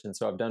church. And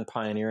so I've done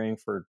pioneering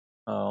for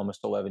almost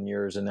 11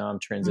 years, and now I'm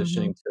Mhm.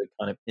 transitioning to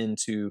kind of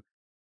into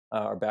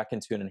or back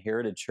into an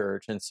inherited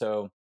church. And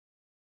so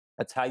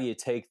that's how you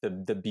take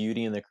the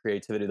beauty and the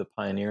creativity of the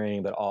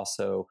pioneering, but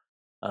also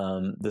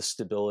the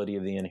stability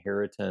of the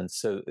inheritance.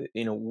 So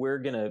we're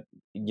gonna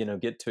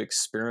get to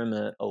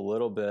experiment a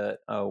little bit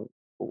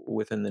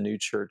within the new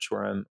church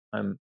where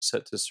I'm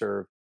set to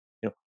serve.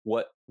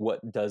 What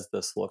does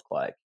this look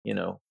like?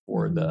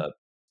 For Mhm. the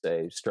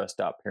say stressed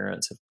out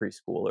parents of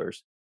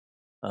preschoolers.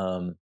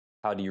 Um,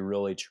 how do you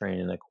really train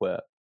and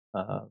equip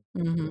uh,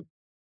 Mhm.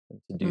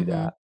 to do Mhm.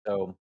 that?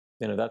 So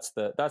that's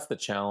the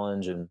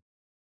challenge, and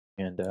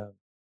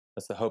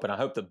that's the hope. And I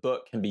hope the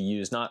book can be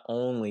used not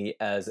only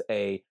as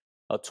a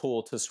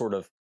tool to sort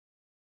of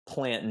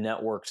plant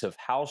networks of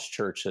house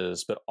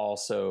churches, but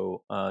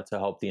also to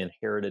help the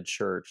inherited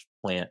church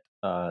plant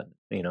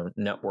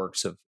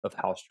networks of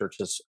house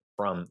churches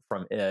from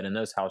it. And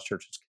those house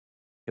churches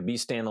could be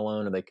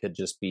standalone, or they could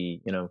just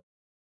be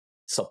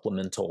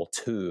supplemental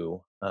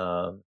to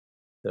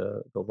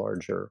the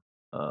larger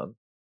um,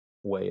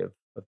 way of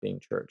being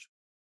church.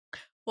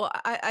 Well,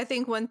 I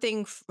think one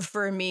thing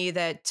for me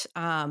that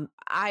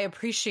I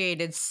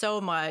appreciated so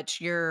much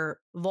your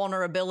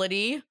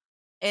vulnerability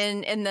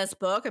in this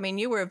book. I mean,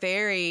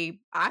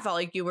 I felt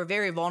like you were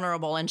very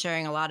vulnerable in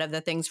sharing a lot of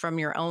the things from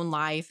your own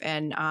life,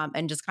 and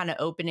just kind of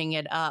opening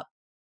it up,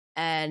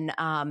 and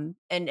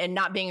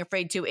not being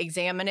afraid to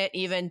examine it,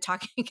 even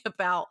talking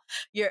about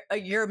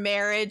your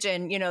marriage,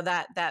 and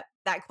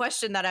that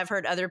question that I've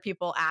heard other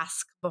people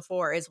ask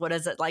before is, what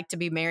is it like to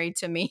be married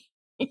to me?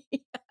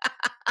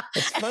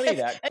 It's funny,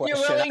 that And your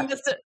question.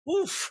 willingness to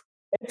oof.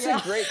 It's a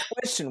Yeah. great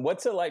question.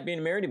 What's it like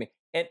being married to me?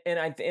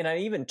 And I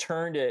even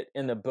turned it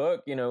in the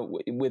book,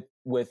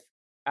 with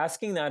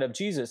asking that of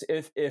Jesus.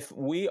 If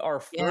we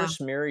are Yeah. first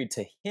married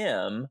to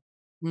Him,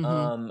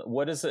 Mhm.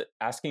 what is it?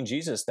 Asking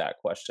Jesus that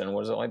question.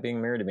 What is it like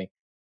being married to me?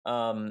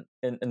 And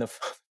the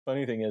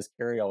funny thing is,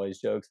 Carrie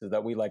always jokes is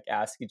that we like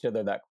ask each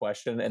other that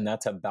question, and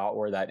that's about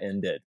where that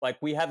ended. Like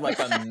we had like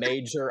a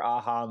major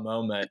aha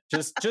moment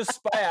just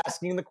by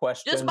asking the Just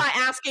question. by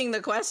asking the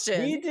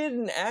question. We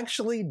didn't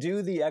actually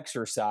do the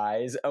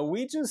exercise.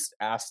 We just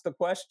asked the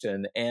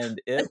question,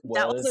 and it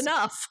That was was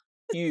enough.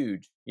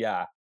 huge.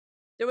 Yeah.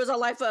 There was a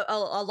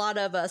lot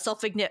of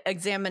self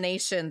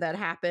examination that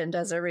happened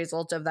as a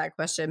result of that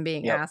question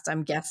being Yep. asked,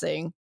 I'm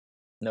guessing.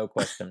 No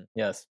question.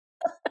 Yes.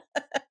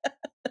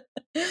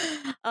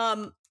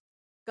 um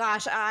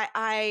Gosh,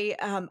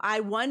 I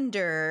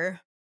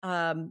wonder,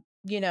 um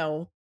you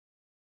know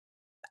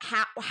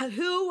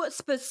who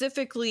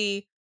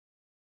specifically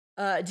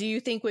do you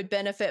think would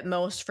benefit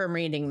most from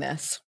reading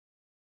this?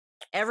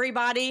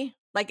 Everybody?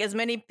 Like as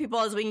many people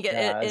as we can get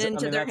Yeah. it I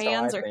into mean, their that's how I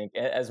hands, or think.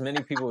 As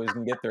many people as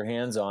can get their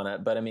hands on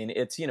it. But I mean,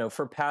 it's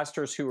for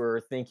pastors who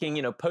are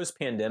thinking, post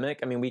pandemic.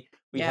 I mean, we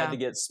had yeah. to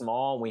get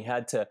small. We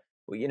had to,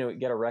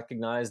 got to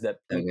recognize that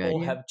So good, people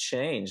yeah. have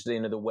changed.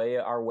 The way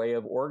our way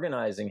of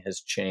organizing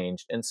has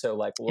changed, and so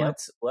like Yeah.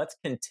 let's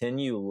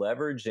continue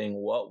leveraging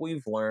what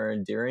we've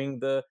learned during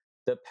the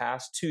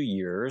past 2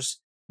 years,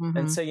 and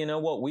Mhm. say, you know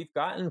what, we've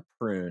gotten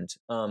pruned.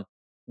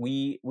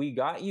 We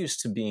got used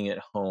to being at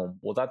home.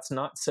 Well, that's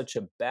not such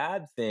a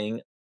bad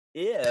thing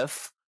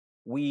if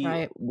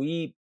Right.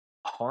 we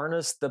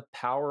harness the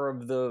power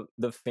of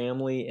the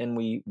family, and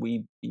we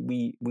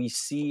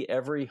see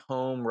every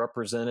home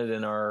represented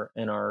in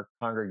our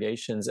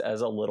congregations as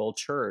a little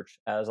church,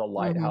 as a Mhm.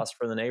 lighthouse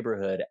for the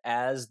neighborhood,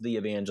 as the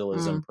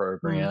evangelism Mm. Mm.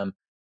 program,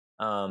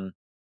 um,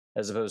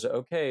 as opposed to,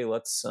 okay,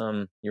 let's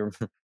you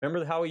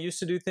remember how we used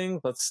to do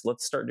things,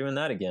 let's start doing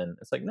that again.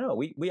 It's like, no,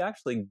 we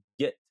actually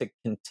get to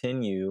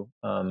continue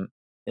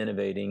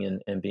innovating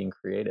and being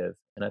creative,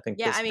 and I think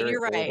Yeah, this I mean, very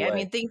you're old right. I way.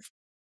 mean,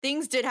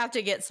 things did have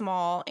to get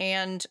small,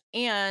 and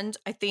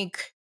I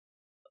think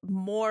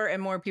more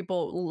and more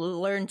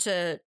people learned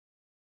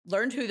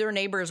who their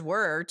neighbors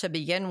were to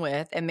begin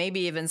with, and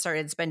maybe even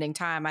started spending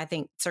time, I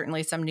think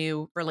certainly some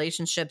new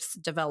relationships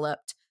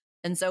developed.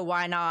 And so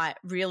why not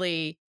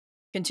really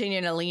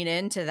continue to lean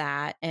into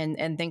that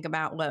and think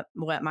about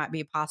what might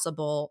be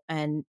possible,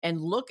 and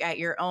look at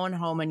your own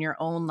home and your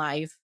own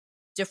life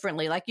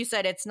differently. Like you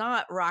said, it's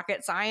not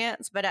rocket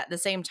science, but at the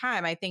same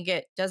time, I think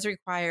it does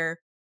require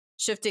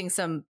shifting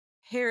some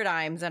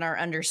paradigms in our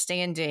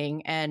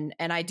understanding. And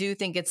I do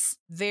think it's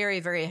very,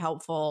 very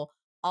helpful,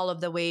 all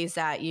of the ways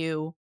that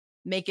you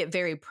make it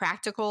very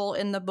practical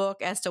in the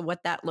book as to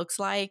what that looks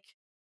like,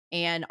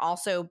 and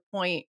also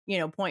point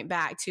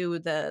back to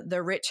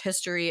the rich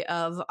history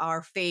of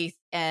our faith,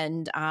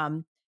 and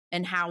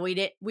how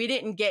we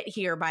didn't get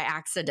here by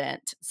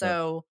accident. Yeah.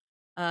 So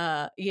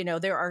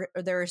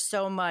there is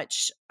so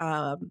much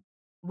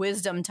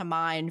wisdom to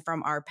mine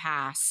from our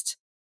past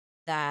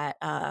that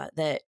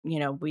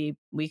we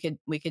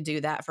could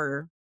do that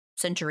for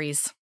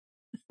centuries.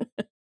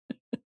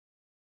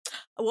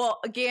 Well,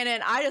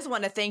 Gannon, I just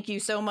want to thank you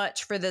so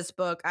much for this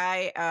book.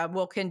 I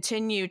will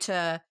continue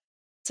to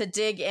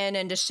dig in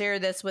and to share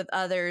this with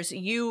others.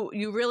 You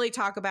really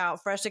talk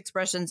about fresh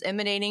expressions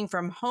emanating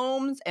from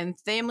homes and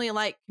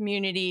family-like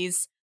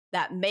communities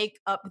that make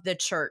up the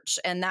church.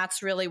 And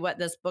that's really what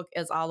this book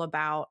is all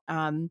about.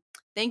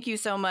 Thank you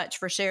so much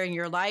for sharing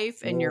your life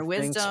and your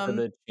Thanks for wisdom.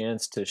 the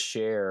chance to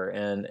share,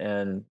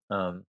 and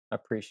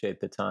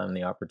appreciate the time and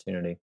the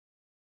opportunity.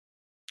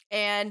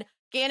 And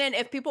Gannon,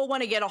 if people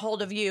want to get a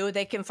hold of you,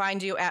 they can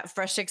find you at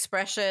Fresh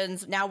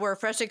Expressions. Now we're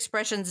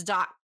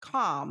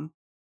freshexpressions.com.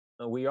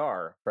 We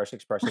are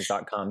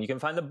freshexpressions.com. You can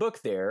find the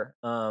book there,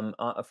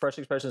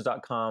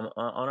 freshexpressions.com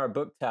on our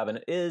book tab. And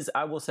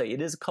I will say,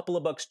 it is a couple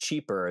of bucks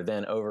cheaper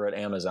than over at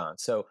Amazon.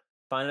 So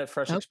find it at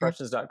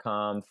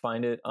freshexpressions.com,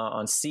 find it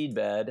on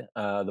Seedbed,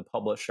 the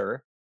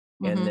publisher,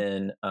 and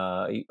then,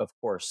 of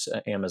course,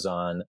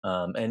 Amazon.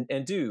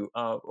 And do,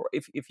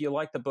 if you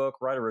like the book,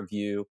 write a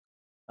review.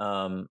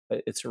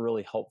 It's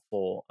really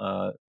helpful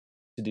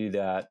to do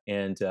that.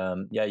 And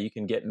you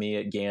can get me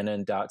at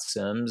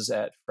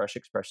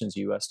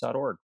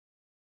gannon.sims@freshexpressionsus.org.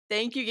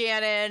 Thank you,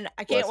 Gannon.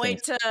 I can't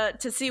wait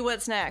to see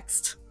what's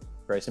next.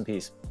 Grace and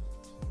peace.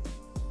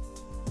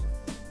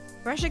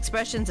 Fresh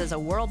Expressions is a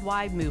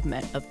worldwide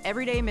movement of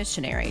everyday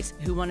missionaries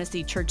who want to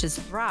see churches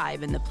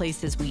thrive in the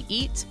places we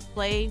eat,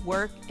 play,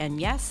 work,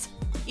 and yes,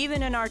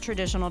 even in our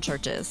traditional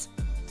churches.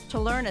 To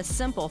learn a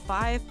simple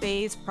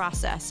 5-phase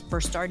process for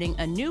starting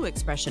a new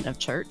expression of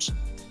church,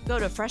 go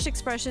to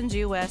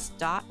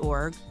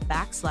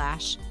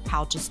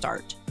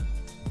freshexpressionsus.org/how-to-start.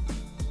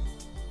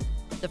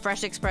 The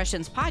Fresh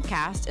Expressions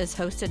podcast is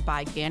hosted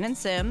by Gannon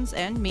Sims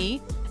and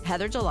me,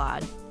 Heather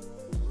Jalad.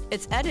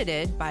 It's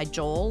edited by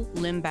Joel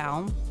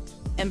Limbaum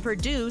and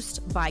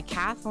produced by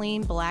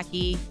Kathleen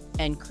Blackie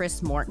and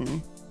Chris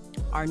Morton.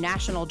 Our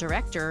national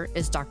director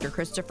is Dr.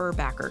 Christopher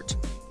Backert.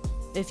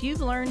 If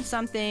you've learned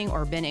something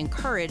or been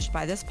encouraged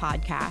by this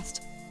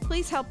podcast,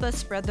 please help us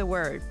spread the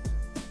word.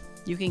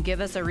 You can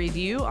give us a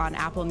review on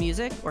Apple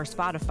Music or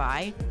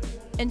Spotify,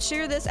 and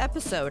share this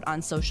episode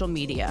on social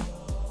media.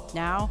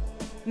 Now,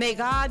 may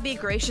God be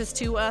gracious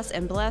to us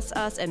and bless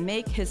us and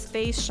make his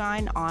face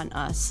shine on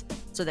us,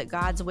 so that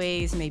God's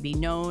ways may be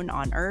known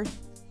on earth,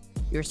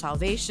 your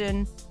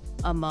salvation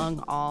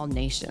among all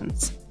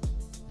nations.